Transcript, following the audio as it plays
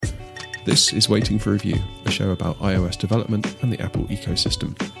This is Waiting for Review, a show about iOS development and the Apple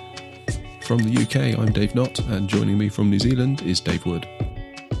ecosystem. From the UK, I'm Dave Knott, and joining me from New Zealand is Dave Wood.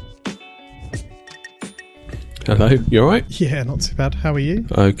 Hello, you alright? Yeah, not too bad. How are you?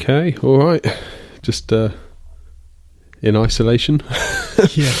 Okay, alright. Just in isolation.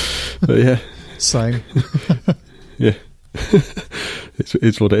 Yeah. But yeah. Same. Yeah.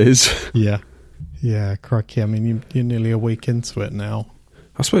 It's what it is. Yeah. Yeah, crikey. I mean, you're nearly a week into it now.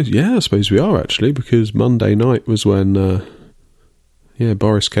 I suppose we are actually, because Monday night was when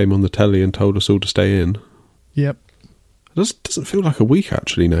Boris came on the telly and told us all to stay in. Yep. It doesn't feel like a week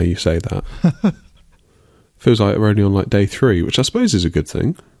actually now you say that. Feels like we're only on like day 3, which I suppose is a good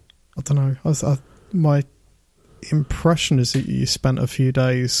thing. I don't know. My impression is that you spent a few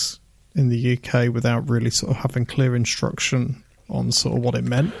days in the UK without really sort of having clear instruction on sort of what it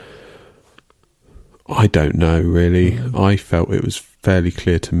meant. I don't know really. I felt it was fairly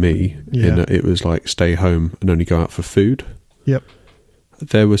clear to me. Yeah. It was like stay home and only go out for food. Yep.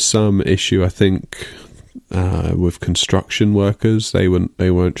 There was some issue, I think, with construction workers. They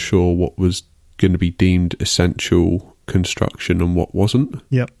weren't sure what was going to be deemed essential construction and what wasn't.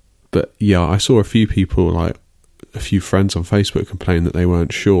 Yep. But yeah, I saw a few people, like a few friends on Facebook, complain that they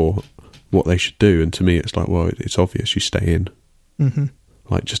weren't sure what they should do. And to me, it's like, well, it's obvious. You stay in. Mm-hmm.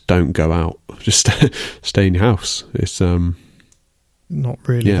 Like, just don't go out. Just stay in your house. It's not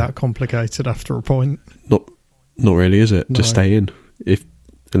really that complicated after a point. Not really, is it? No. Just stay in.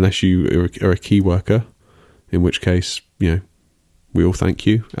 Unless you are a key worker, in which case, we all thank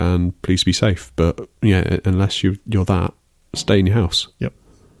you and please be safe. But yeah, unless you're that, stay in your house. Yep.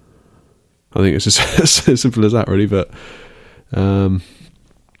 I think it's as simple as that, really. But I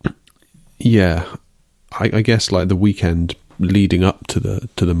guess like the weekend leading up to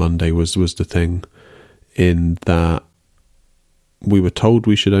the Monday was the thing, in that we were told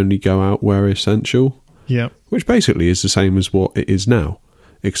we should only go out where essential. Yeah. Which basically is the same as what it is now,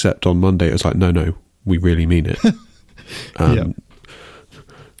 except on Monday it was like, no, we really mean it.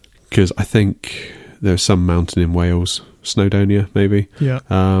 Because I think there's some mountain in Wales, Snowdonia maybe,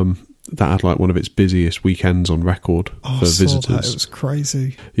 that had like one of its busiest weekends on record for visitors. That. It was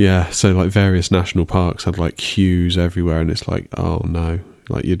crazy. Yeah, so like various national parks had like queues everywhere, and it's like, oh no,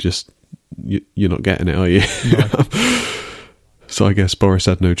 like you're not getting it, are you? No. So I guess Boris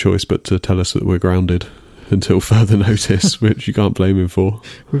had no choice but to tell us that we're grounded until further notice, which you can't blame him for.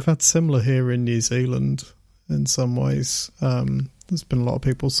 We've had similar here in New Zealand in some ways. There's been a lot of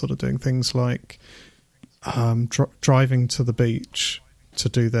people sort of doing things like driving to the beach to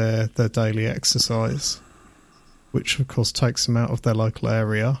do their daily exercise, which of course takes them out of their local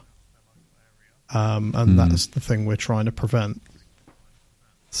area. And that's the thing we're trying to prevent.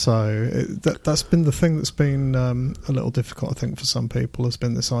 So that's been the thing that's been a little difficult, I think, for some people, has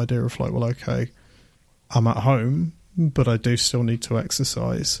been this idea of like, well, okay, I'm at home, but I do still need to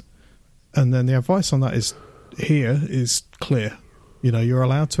exercise. And then the advice on that is clear. You're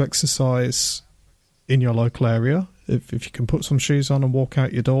allowed to exercise in your local area. If you can put some shoes on and walk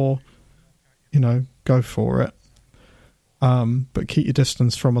out your door, go for it. But keep your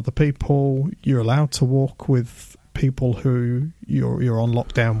distance from other people. You're allowed to walk with people who you're on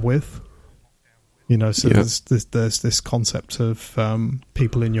lockdown with. There's this concept of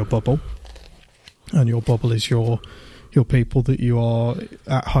people in your bubble, and your bubble is your people that you are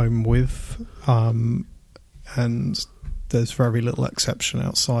at home with, and there's very little exception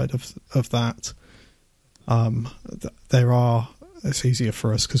outside of that. It's easier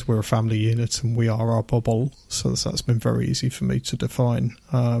for us because we're a family unit and we are our bubble, so that's been very easy for me to define.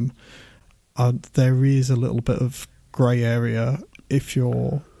 There is a little bit of grey area if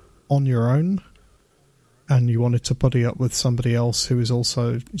you're on your own and you wanted to buddy up with somebody else who is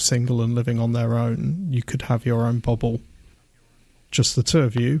also single and living on their own. You could have your own bubble, just the two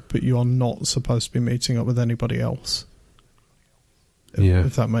of you, but you are not supposed to be meeting up with anybody else.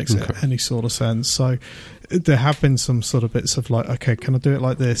 If that makes any sort of sense. So there have been some sort of bits of like, okay, can I do it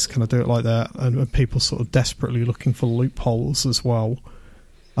like this? Can I do it like that? And people sort of desperately looking for loopholes as well.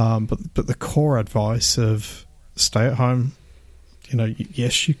 But the core advice of stay at home.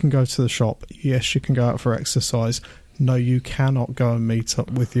 Yes, you can go to the shop. Yes, you can go out for exercise. No, you cannot go and meet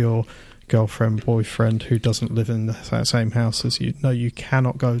up with your girlfriend, boyfriend who doesn't live in the same house as you. No, you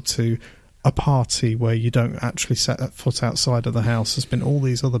cannot go to a party where you don't actually set that foot outside of the house. There's been all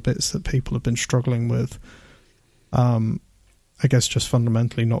these other bits that people have been struggling with. I guess just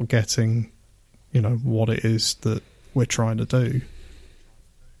fundamentally not getting, what it is that we're trying to do.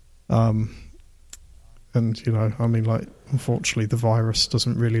 Unfortunately the virus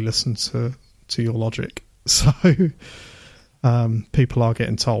doesn't really listen to your logic. So people are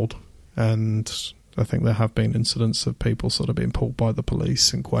getting told. and I think there have been incidents of people sort of being pulled by the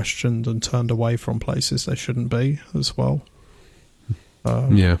police and questioned and turned away from places they shouldn't be as well.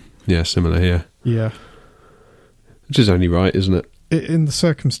 Yeah, similar here. Yeah. Which is only right, isn't it? In the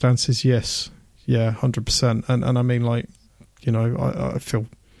circumstances, yes. Yeah, 100%. And I mean, like, you know,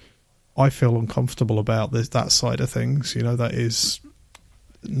 I feel uncomfortable about that side of things. You know, that is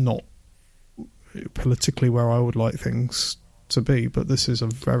not politically where I would like things to be, but this is a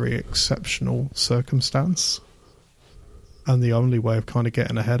very exceptional circumstance, and the only way of kind of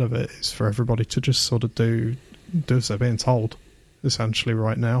getting ahead of it is for everybody to just sort of do as they're being told, essentially,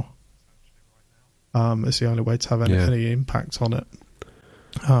 right now. It's the only way to have any impact on it.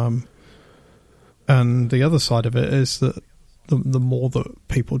 And the other side of it is that the more that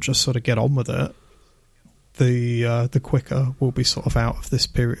people just sort of get on with it, the quicker we'll be sort of out of this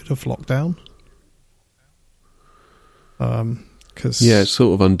period of lockdown. It's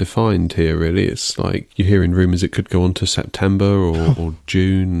sort of undefined here, really. It's like you're hearing rumours it could go on to September or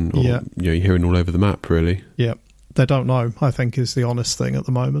June, or you're hearing all over the map, really. Yeah, they don't know, I think, is the honest thing at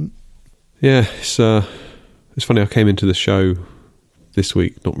the moment. Yeah, it's funny. I came into the show this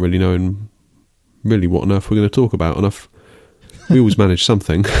week not really knowing really what on earth we're going to talk about, and we always manage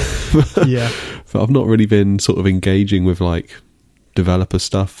something. Yeah, but I've not really been sort of engaging with like developer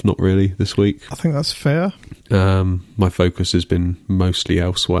stuff, not really this week. I think that's fair. My focus has been mostly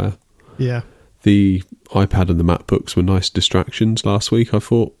elsewhere. Yeah. The iPad and the MacBooks were nice distractions last week, I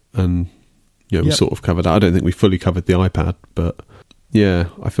thought, and we sort of covered that. I don't think we fully covered the iPad, but yeah,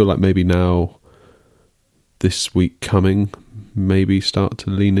 I feel like maybe now this week coming, maybe start to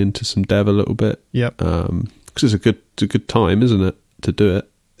lean into some dev a little bit. Yep. Because it's a good time, isn't it, to do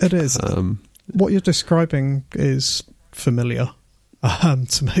it? It is. What you're describing is familiar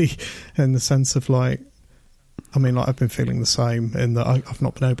to me, in the sense of like, I mean, like, I've been feeling the same in that I've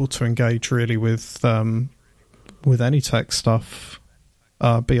not been able to engage really with any tech stuff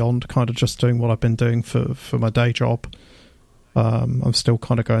beyond kind of just doing what I've been doing for my day job. I'm still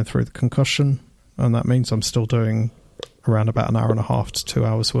kind of going through the concussion, and that means I'm still doing around about an hour and a half to 2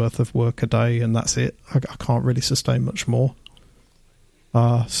 hours worth of work a day, and that's it. I can't really sustain much more.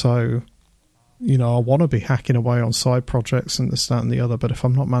 So, you know, I want to be hacking away on side projects and this, that and the other, but if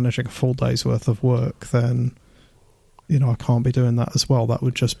I'm not managing a full day's worth of work, then, you know, I can't be doing that as well. That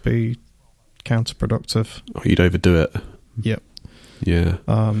would just be counterproductive. Oh, you'd overdo it. Yep. Yeah.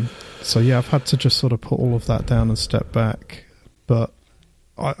 So, yeah, I've had to just sort of put all of that down and step back. But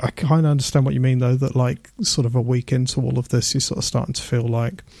I kind of understand what you mean, though, that, like, sort of a week into all of this, you're sort of starting to feel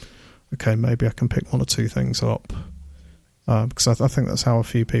like, okay, maybe I can pick one or two things up. Because I think that's how a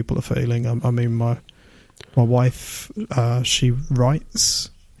few people are feeling. I mean, my wife, she writes.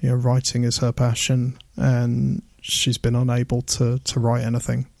 You know, writing is her passion, and she's been unable to write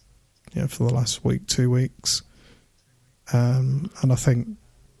anything, you know, for the last week, 2 weeks. And I think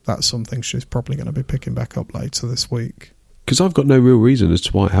that's something she's probably going to be picking back up later this week. Because I've got no real reason as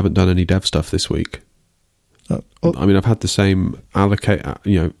to why I haven't done any dev stuff this week. I mean, I've had the same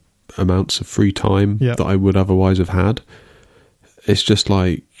amounts of free time that I would otherwise have had. It's just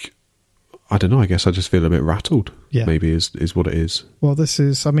like, I don't know, I guess I just feel a bit rattled, maybe is what it is. Well, this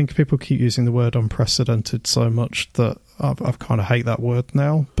is, I mean, people keep using the word unprecedented so much that I've kind of hate that word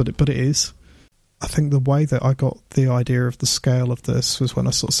now, but it is. I think the way that I got the idea of the scale of this was when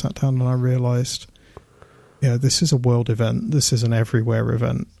I sort of sat down and I realised, you know, this is a world event, this is an everywhere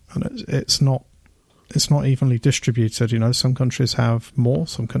event, and it's not evenly distributed. You know, some countries have more,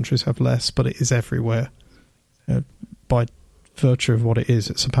 some countries have less, but it is everywhere. You know, by virtue of what it is,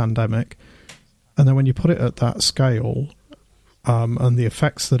 it's a pandemic. And then when you put it at that scale, and the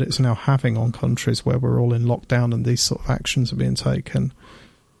effects that it's now having on countries where we're all in lockdown and these sort of actions are being taken,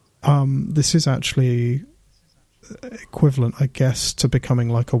 this is actually equivalent, I guess, to becoming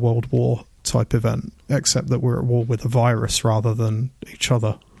like a world war type event, except that we're at war with a virus rather than each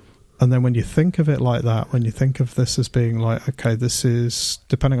other. And then when you think of it like that, when you think of this as being like, okay, this is,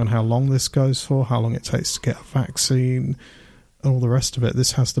 depending on how long this goes for, how long it takes to get a vaccine, and all the rest of it,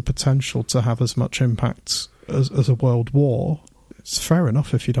 this has the potential to have as much impact as a world war. It's fair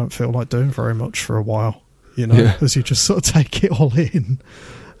enough if you don't feel like doing very much for a while, you know, as you just sort of take it all in.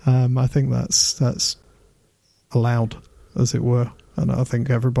 I think that's allowed, as it were. And I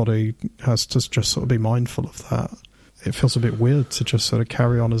think everybody has to just sort of be mindful of that. It feels a bit weird to just sort of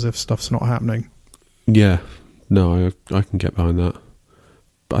carry on as if stuff's not happening. Yeah, no, I can get behind that.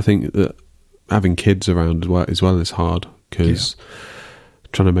 But I think that having kids around as well is hard, because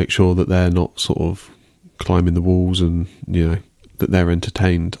trying to make sure that they're not sort of climbing the walls and, you know, that they're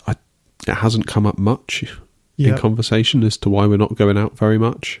entertained. It hasn't come up much in conversation as to why we're not going out very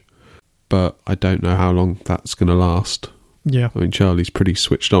much. but I don't know how long that's going to last. Yeah. I mean, Charlie's pretty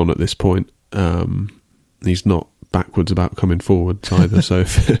switched on at this point. He's not backwards about coming forwards either. So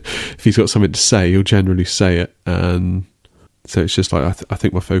if he's got something to say, he'll generally say it. And so it's just like, I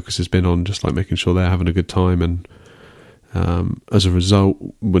think my focus has been on just like making sure they're having a good time. And as a result,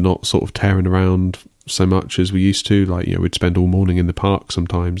 we're not sort of tearing around so much as we used to. Like, we'd spend all morning in the park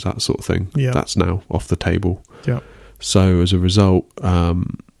sometimes, that sort of thing. Yeah. That's now off the table. Yeah. So as a result,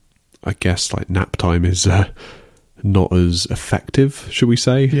 I guess like nap time is not as effective, should we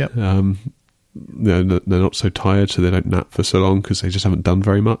say? Yeah. They're not so tired, so they don't nap for so long because they just haven't done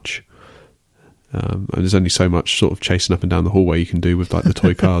very much. And there's only so much sort of chasing up and down the hallway you can do with like the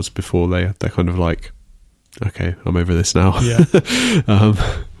toy cars before they're kind of like, okay, I'm over this now. Yeah.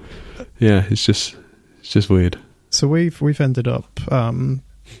 Yeah, it's just weird. So we've ended up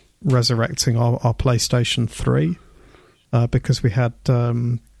resurrecting our PlayStation 3 because we had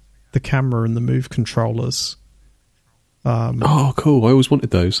the camera and the Move controllers. Oh, cool! I always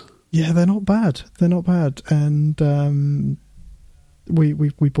wanted those. Yeah, they're not bad. And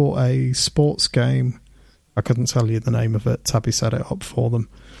we bought a sports game. I couldn't tell you the name of it. Tabby set it up for them.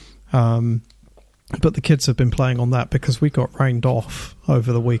 But the kids have been playing on that because we got rained off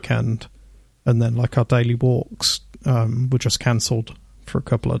over the weekend, and then like our daily walks were just cancelled for a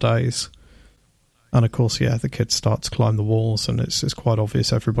couple of days. And of course, the kids start to climb the walls, and it's quite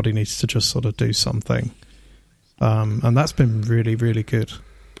obvious everybody needs to just sort of do something. And that's been really, really good,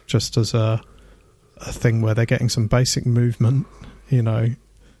 just as a thing where they're getting some basic movement,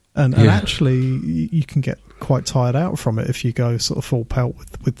 and actually you can get quite tired out from it if you go sort of full pelt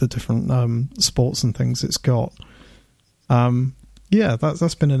with the different sports and things it's got.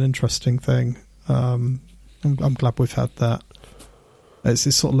 That's been an interesting thing. I'm glad we've had that.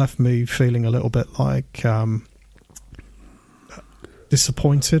 It's sort of left me feeling a little bit like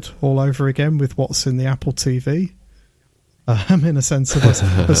disappointed all over again with what's in the Apple TV. In a sense of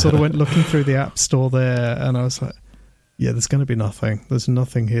I sort of went looking through the App Store there, and I was like, yeah, there's going to be nothing. There's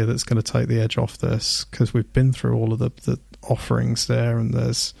nothing here that's going to take the edge off this, because we've been through all of the offerings there, and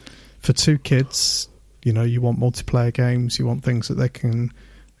there's, for two kids, you want multiplayer games, you want things that they can,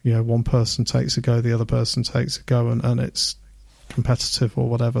 one person takes a go, the other person takes a go, and it's competitive or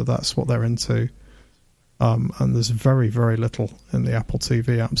whatever. That's what they're into. And there's very, very little in the Apple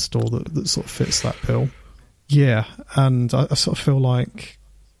TV App Store that sort of fits that bill. Yeah, and I sort of feel like,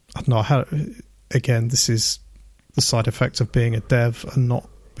 I don't know, again, this is the side effect of being a dev and not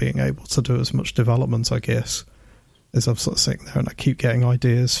being able to do as much development, I guess, is I'm sort of sitting there and I keep getting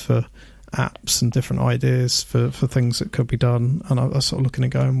ideas for apps and different ideas for things that could be done, and I was sort of looking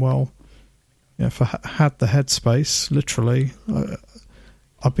and going, well, if I had the headspace, literally,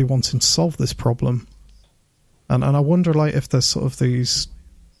 I'd be wanting to solve this problem. And I wonder, like, if there's sort of these,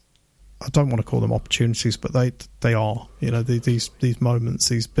 I don't want to call them opportunities, but they are, these moments,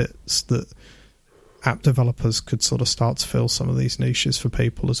 these bits that app developers could sort of start to fill some of these niches for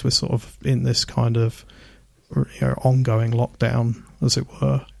people as we're sort of in this kind of ongoing lockdown, as it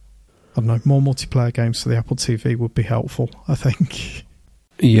were. I don't know, more multiplayer games for the Apple TV would be helpful, I think.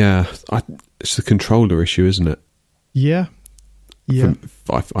 Yeah, it's the controller issue, isn't it? Yeah.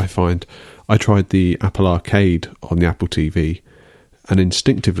 I find I tried the Apple Arcade on the Apple TV, and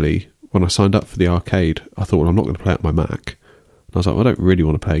instinctively, when I signed up for the arcade, I thought, well, I'm not going to play it on my Mac. And I was like, well, I don't really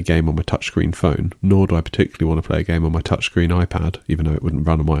want to play a game on my touchscreen phone, nor do I particularly want to play a game on my touchscreen iPad, even though it wouldn't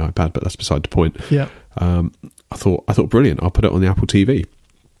run on my iPad, but that's beside the point. Yeah. I thought, brilliant, I'll put it on the Apple TV.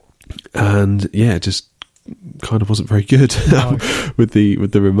 And yeah, it just kind of wasn't very good with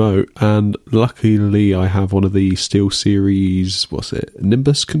the remote. And luckily, I have one of the SteelSeries,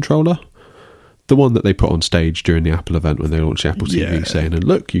 Nimbus controller, the one that they put on stage during the Apple event when they launched the Apple TV, saying, "And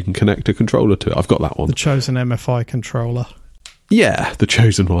look, you can connect a controller to it." I've got that one, the chosen MFI controller. Yeah, the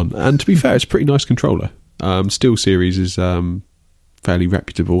chosen one. And to be fair, it's a pretty nice controller. SteelSeries is fairly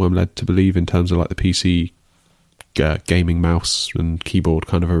reputable, I'm led to believe, in terms of like the PC gaming mouse and keyboard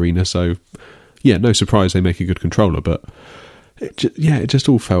kind of arena. So yeah, no surprise they make a good controller, but it just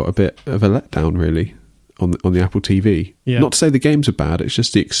all felt a bit of a letdown, really, on the Apple TV. Yeah. Not to say the games are bad, it's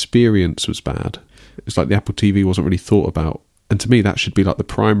just the experience was bad. It's like the Apple TV wasn't really thought about. And to me, that should be like the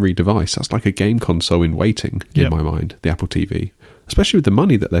primary device. That's like a game console in waiting, in my mind, the Apple TV. Especially with the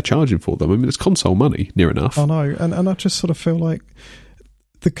money that they're charging for them. I mean, it's console money, near enough. I know, and I just sort of feel like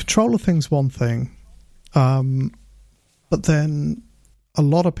the controller thing's one thing, but then a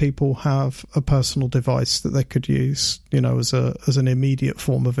lot of people have a personal device that they could use, as an immediate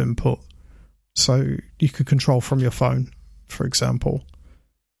form of input. So you could control from your phone, for example.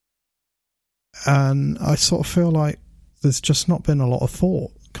 And I sort of feel like there's just not been a lot of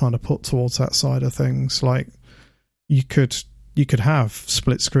thought kind of put towards that side of things. Like you could have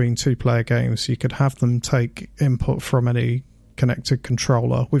split screen 2-player games. You could have them take input from any connected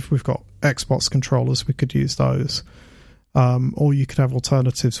controller. We've got Xbox controllers. We could use those, or you could have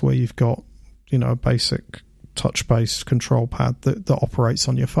alternatives where you've got a basic touch-based control pad that operates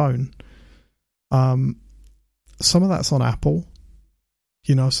on your phone. Some of that's on Apple.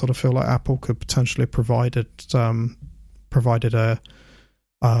 I sort of feel like Apple could potentially have provided a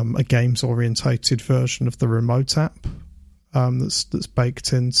games orientated version of the remote app that's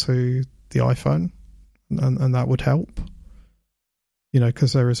baked into the iPhone, and that would help.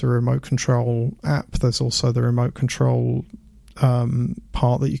 Because there is a remote control app. There's also the remote control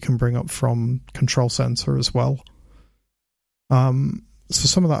part that you can bring up from Control Center as well. So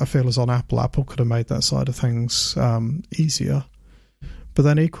some of that I feel is on Apple. Apple could have made that side of things easier. But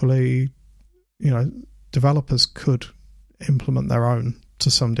then equally, developers could implement their own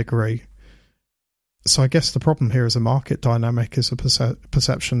to some degree. So I guess the problem here is a market dynamic, is a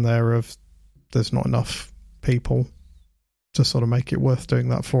perception there of there's not enough people to sort of make it worth doing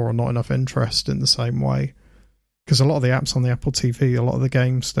that for, or not enough interest in the same way. Because a lot of the apps on the Apple TV, a lot of the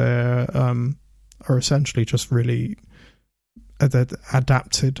games there are essentially just really they're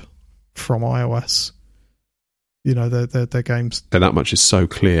adapted from iOS. They're games. So that much is so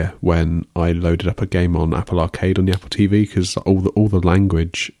clear when I loaded up a game on Apple Arcade on the Apple TV, because all the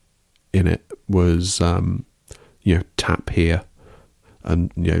language in it was tap here,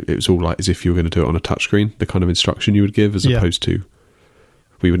 and it was all like as if you were going to do it on a touchscreen, the kind of instruction you would give, as opposed to,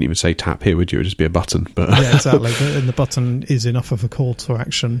 we wouldn't even say tap here, would you? It would just be a button. But yeah, exactly. And the button is enough of a call to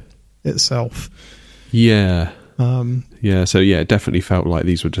action itself. Yeah. So it definitely felt like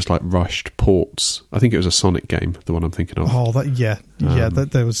these were just like rushed ports. I think it was a Sonic game, the one I'm thinking of. Oh,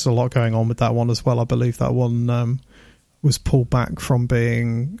 there was a lot going on with that one as well. I believe that one was pulled back from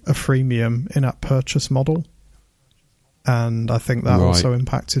being a freemium in-app purchase model, and I think that also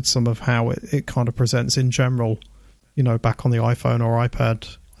impacted some of how it kind of presents in general. Back on the iPhone or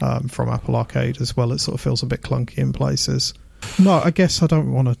iPad from Apple Arcade as well, it sort of feels a bit clunky in places. No, I guess I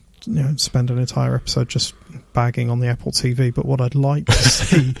don't want to spend an entire episode just bagging on the Apple TV, but what I'd like to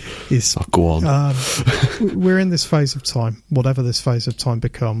see is go on. We're in this phase of time, whatever this phase of time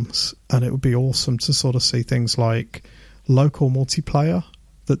becomes, and it would be awesome to sort of see things like local multiplayer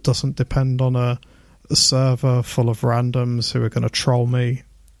that doesn't depend on a server full of randoms who are going to troll me.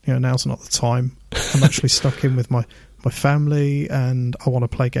 Now's not the time. I'm actually stuck in with my family and I want to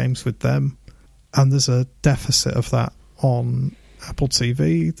play games with them, and there's a deficit of that on Apple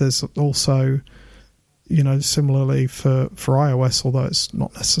TV. There's also, similarly for iOS, although it's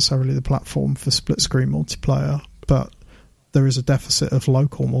not necessarily the platform for split screen multiplayer, but there is a deficit of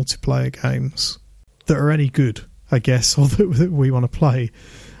local multiplayer games that are any good, I guess, or that we want to play.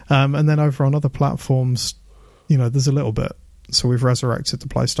 And then over on other platforms, there's a little bit. So we've resurrected the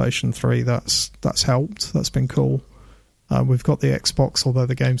PlayStation 3. That's helped. That's been cool. We've got the Xbox, although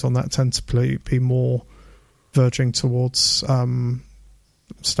the games on that tend to be more verging towards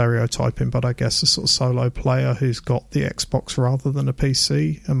stereotyping, but I guess a sort of solo player who's got the Xbox rather than a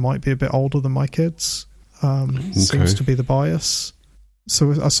PC and might be a bit older than my kids seems to be the bias.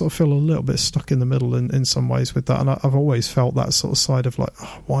 So I sort of feel a little bit stuck in the middle in some ways with that, and I've always felt that sort of side of like,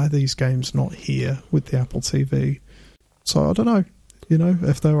 why are these games not here with the Apple TV? So I don't know,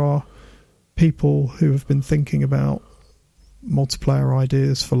 if there are people who have been thinking about multiplayer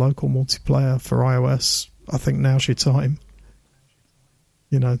ideas for local multiplayer for iOS, I think now's your time.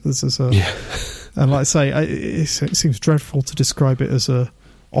 This is and like I say, it seems dreadful to describe it as a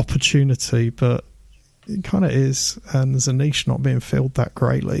opportunity, but it kind of is, and there's a niche not being filled that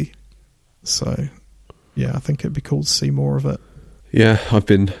greatly. So, I think it'd be cool to see more of it. Yeah, I've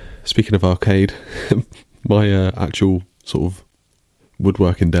been, speaking of arcade, my actual sort of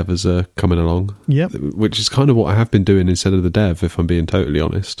woodwork endeavours are coming along. Yep. Which is kind of what I have been doing instead of the dev, if I'm being totally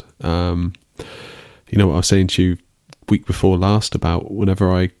honest. What I was saying to you week before last about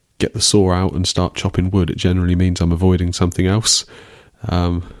whenever I get the saw out and start chopping wood, it generally means I'm avoiding something else.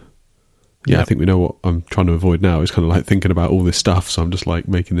 I think we know what I'm trying to avoid now. It's kind of like thinking about all this stuff, so I'm just like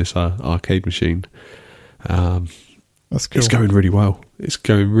making this arcade machine. That's cool. It's going really well. It's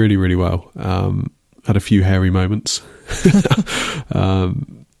going really, really well. Had a few hairy moments. The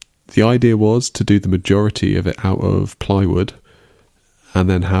idea was to do the majority of it out of plywood and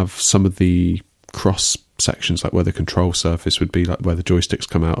then have some of the cross sections, like where the control surface would be, like where the joysticks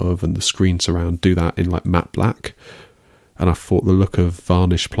come out of and the screen surround, do that in like matte black. And I thought the look of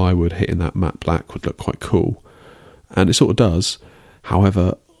varnished plywood hitting that matte black would look quite cool. And it sort of does.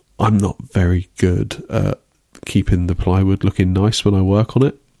 However, I'm not very good at keeping the plywood looking nice when I work on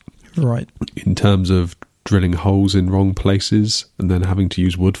it. Right. in terms of drilling holes in wrong places and then having to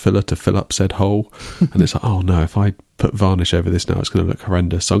use wood filler to fill up said hole. And it's like, oh no, if I put varnish over this now, it's going to look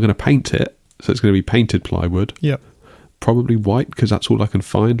horrendous. So I'm going to paint it. So it's going to be painted plywood. Yep. Probably white, because that's all I can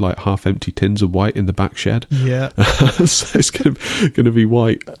find, like half empty tins of white in the back shed. Yeah. So it's going to be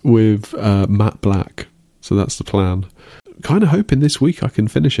white with matte black. So that's the plan. Kind of hoping this week I can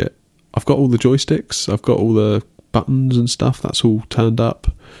finish it. I've got all the joysticks, I've got all the buttons and stuff, that's all turned up.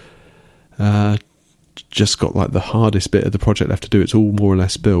 Just got like the hardest bit of the project left to do. It's all more or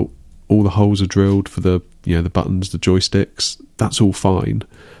less built. All the holes are drilled for the the buttons, the joysticks. That's all fine.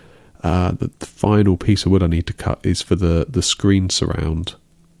 The final piece of wood I need to cut is for the screen surround,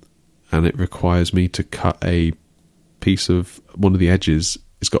 and it requires me to cut a piece of one of the edges.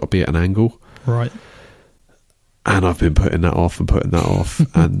 It's got to be at an angle. Right. And I've been putting that off,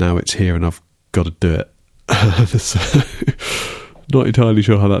 and now it's here, and I've got to do it. So, not entirely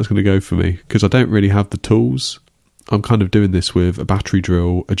sure how that's going to go for me, because I don't really have the tools. I'm kind of doing this with a battery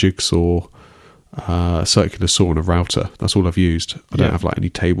drill, a jigsaw, a circular saw, and a router. That's all I've used. I don't have like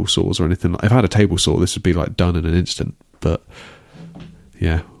any table saws or anything. If I had a table saw, this would be like done in an instant. But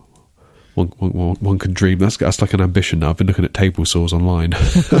yeah, one can dream. That's like an ambition now. I've been looking at table saws online.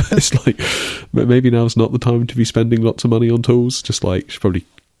 It's like maybe now's not the time to be spending lots of money on tools. Just like should probably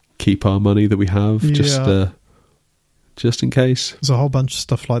keep our money that we have just in case. There's a whole bunch of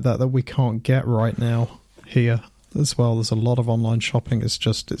stuff like that we can't get right now here as well. There's a lot of online shopping.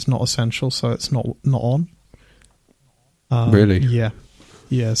 It's not essential, so it's not on. Really?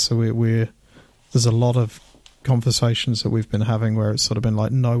 Yeah. So we're there's a lot of conversations that we've been having where it's sort of been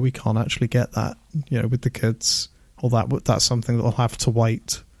like, no, we can't actually get that, with the kids, or that's something that will have to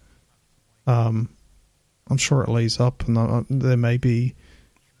wait. I'm sure it'll ease up, and there may be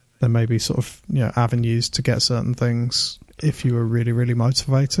sort of avenues to get certain things if you were really, really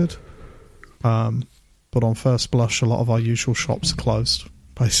motivated. But on first blush, a lot of our usual shops are closed,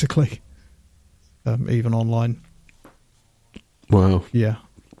 basically, even online. Wow. Yeah.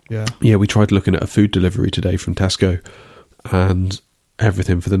 We tried looking at a food delivery today from Tesco, and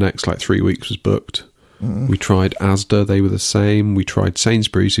everything for the next 3 weeks was booked. We tried Asda, they were the same. We tried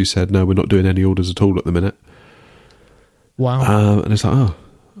Sainsbury's, who said, no, we're not doing any orders at all at the minute. Wow. And it's like,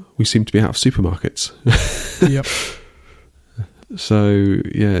 we seem to be out of supermarkets. Yep. So,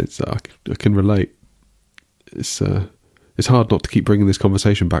 yeah, I can relate. It's hard not to keep bringing this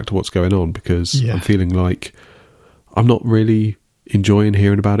conversation back to what's going on, because I'm feeling like I'm not really enjoying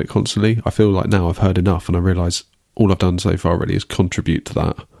hearing about it constantly. I feel like now I've heard enough, and I realise all I've done so far really is contribute to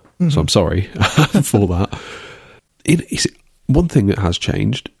that. Mm-hmm. So I'm sorry for that. One thing that has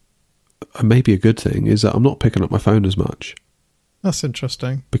changed, and maybe a good thing, is that I'm not picking up my phone as much. That's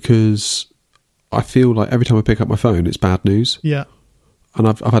interesting. Because I feel like every time I pick up my phone, it's bad news. Yeah. And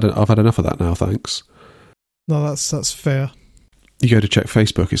I've had enough of that now, thanks. No, that's fair. You go to check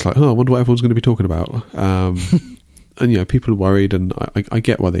Facebook, it's like, I wonder what everyone's going to be talking about. And people are worried, and I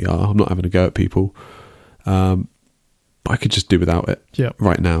get why they are. I'm not having a go at people. But I could just do without it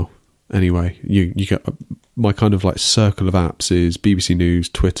right now. Anyway, you get my kind of circle of apps is BBC News,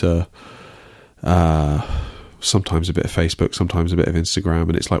 Twitter, sometimes a bit of Facebook, sometimes a bit of Instagram,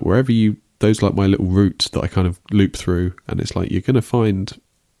 and it's like wherever those my little routes that I kind of loop through, and it's like you're going to find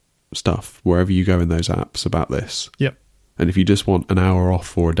stuff wherever you go in those apps about this. Yep. And if you just want an hour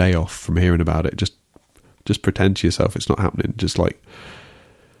off or a day off from hearing about it, just pretend to yourself it's not happening. Just you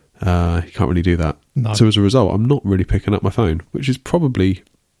can't really do that. No. So as a result, I'm not really picking up my phone, which is probably,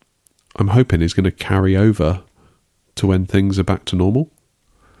 I'm hoping, is going to carry over to when things are back to normal.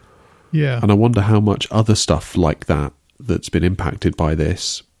 Yeah. And I wonder how much other stuff like that's been impacted by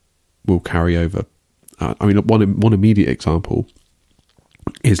this will carry over. One immediate example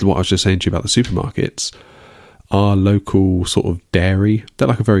is what I was just saying to you about the supermarkets. Our local sort of dairy, they're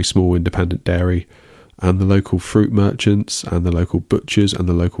like a very small independent dairy, and the local fruit merchants and the local butchers and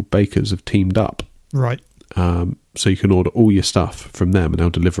the local bakers have teamed up. Right. So you can order all your stuff from them and they'll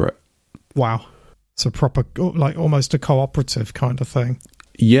deliver it. Wow. It's a proper, almost a cooperative kind of thing.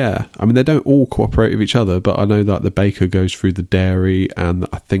 Yeah. They don't all cooperate with each other, but I know that the baker goes through the dairy, and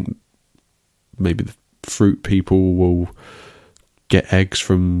I think maybe the fruit people will get eggs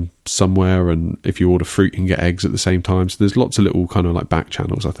from somewhere, and if you order fruit you can get eggs at the same time. So there's lots of little kind of back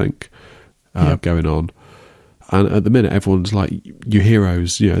channels, I think, going on. And at the minute everyone's like, your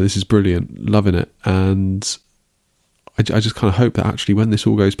heroes, this is brilliant, loving it. And I just kind of hope that actually when this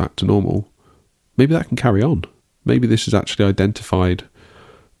all goes back to normal, maybe that can carry on. Maybe this is actually identified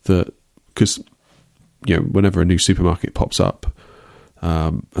that, because whenever a new supermarket pops up,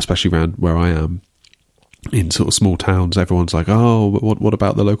 especially around where I am, in sort of small towns, everyone's like, oh, but what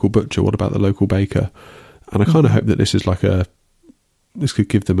about the local butcher? What about the local baker? And I kind of hope that this is this could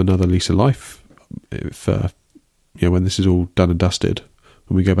give them another lease of life if, when this is all done and dusted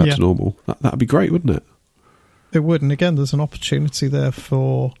and we go back to normal. That'd be great, wouldn't it? It would. And again, there's an opportunity there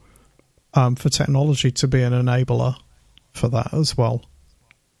for technology to be an enabler for that as well.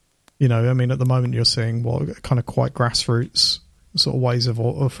 You know, I mean, at the moment you're seeing kind of quite grassroots sort of ways of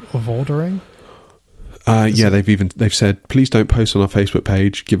ordering. They've said, please don't post on our Facebook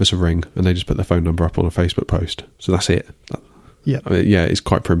page, give us a ring, and they just put their phone number up on a Facebook post. So that's it. It's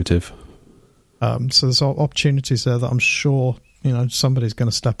quite primitive. So there's opportunities there that I'm sure, somebody's going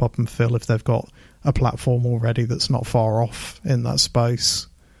to step up and fill if they've got a platform already that's not far off in that space.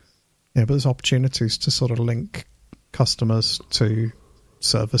 Yeah, but there's opportunities to sort of link customers to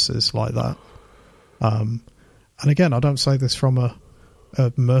services like that. And again, I don't say this from a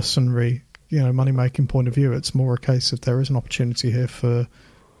mercenary, money-making point of view. It's more a case of there is an opportunity here for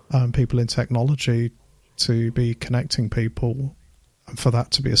people in technology to be connecting people and for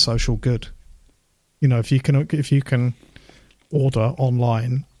that to be a social good. If you can order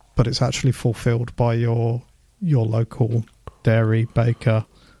online, but it's actually fulfilled by your local dairy, baker,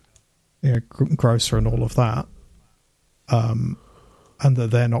 grocer and all of that, and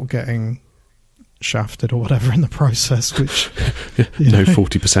that they're not getting shafted or whatever in the process, which no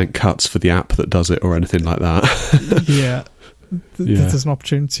 40% cuts for the app that does it or anything like that. There's an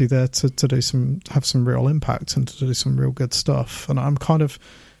opportunity there to have some real impact and to do some real good stuff. And I'm kind of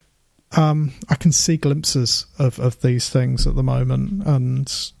I can see glimpses of these things at the moment.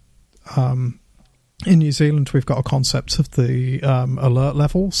 And in New Zealand we've got a concept of the alert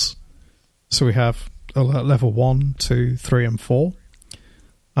levels. So we have alert level 1, 2, 3 and 4.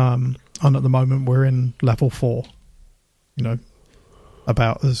 And at the moment we're in level 4,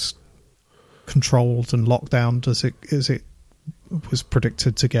 about as controlled and locked down as it was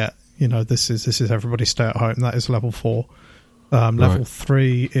predicted to get. This is everybody stay at home. That is level 4. Level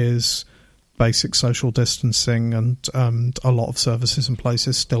 3 is basic social distancing and a lot of services and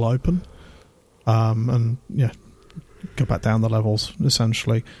places still open. Go back down the levels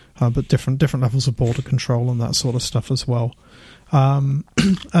essentially, but different levels of border control and that sort of stuff as well. And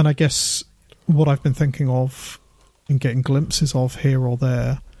I guess what I've been thinking of and getting glimpses of here or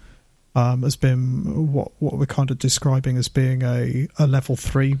there has been what we're kind of describing as being a level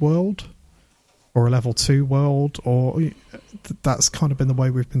 3 world or a level 2 world, or that's kind of been the way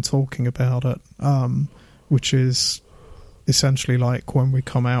we've been talking about it, which is essentially like when we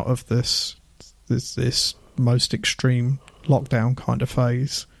come out of this most extreme lockdown kind of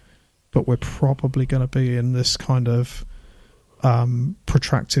phase, but we're probably going to be in this kind of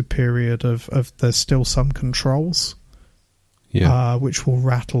protracted period of there's still some controls, which will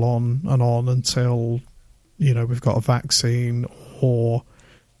rattle on and on until we've got a vaccine, or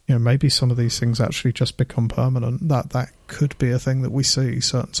maybe some of these things actually just become permanent. That could be a thing that we see.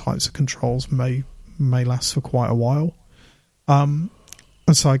 Certain types of controls may last for quite a while. And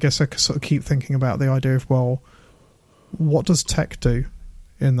so I guess I sort of keep thinking about the idea of, well, what does tech do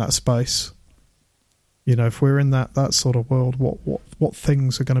in that space? If we're in that sort of world, what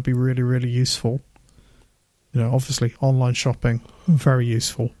things are going to be really, really useful? Obviously online shopping, very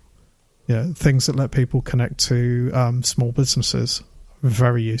useful. Things that let people connect to small businesses,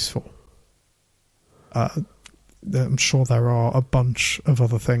 very useful. I'm sure there are a bunch of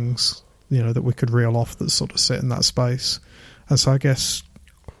other things, that we could reel off that sort of sit in that space. And so I guess,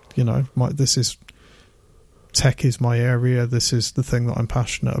 tech is my area. This is the thing that I'm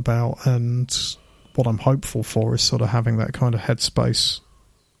passionate about. And what I'm hopeful for is sort of having that kind of headspace.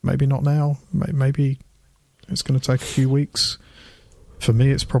 Maybe not now. Maybe it's going to take a few weeks. For me,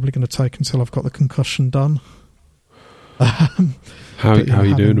 it's probably going to take until I've got the concussion done. How are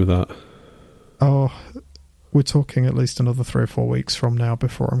you doing with that? Oh, we're talking at least another 3 or 4 weeks from now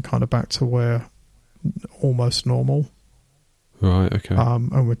before I'm kind of back to where almost normal. Right, okay.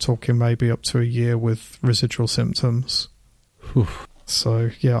 And we're talking maybe up to a year with residual symptoms. Whew.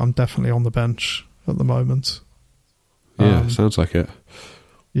 So, yeah, I'm definitely on the bench at the moment. Yeah, sounds like it.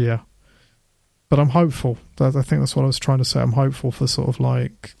 Yeah. But I'm hopeful. I think that's what I was trying to say. I'm hopeful for sort of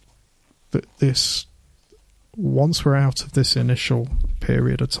like this. Once we're out of this initial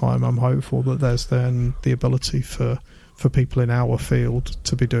period of time, I'm hopeful that there's then the ability for people in our field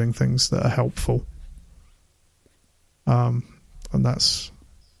to be doing things that are helpful. And that's,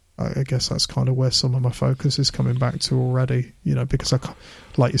 I guess that's kind of where some of my focus is coming back to already, because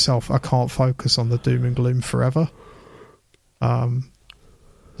like yourself, I can't focus on the doom and gloom forever.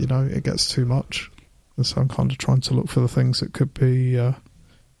 It gets too much. And so I'm kind of trying to look for the things that could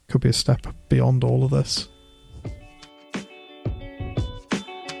could be a step beyond all of this.